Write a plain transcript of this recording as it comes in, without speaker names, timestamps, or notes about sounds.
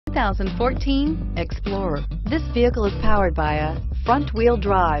2014 Explorer. This vehicle is powered by a front-wheel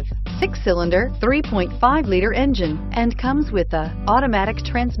drive, 6-cylinder, 3.5-liter engine, and comes with a automatic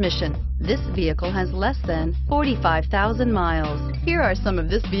transmission. This vehicle has less than 45,000 miles. Here are some of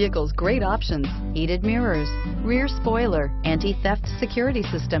this vehicle's great options: heated mirrors, rear spoiler, anti-theft security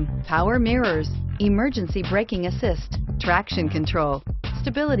system, power mirrors, emergency braking assist, traction control,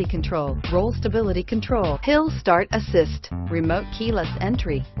 stability control, roll stability control, hill start assist, remote keyless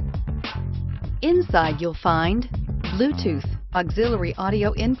entry. Inside you'll find Bluetooth, auxiliary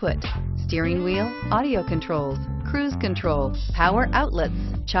audio input, steering wheel audio controls, cruise control, power outlets,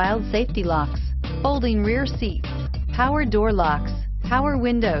 child safety locks, folding rear seats, power door locks, power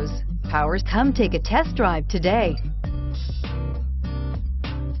windows, powers. Come take a test drive today.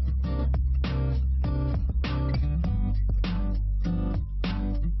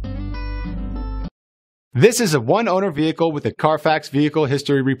 This is a one-owner vehicle with a Carfax Vehicle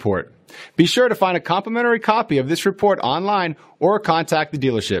History Report. Be sure to find a complimentary copy of this report online or contact the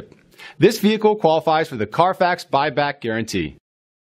dealership. This vehicle qualifies for the Carfax Buyback Guarantee.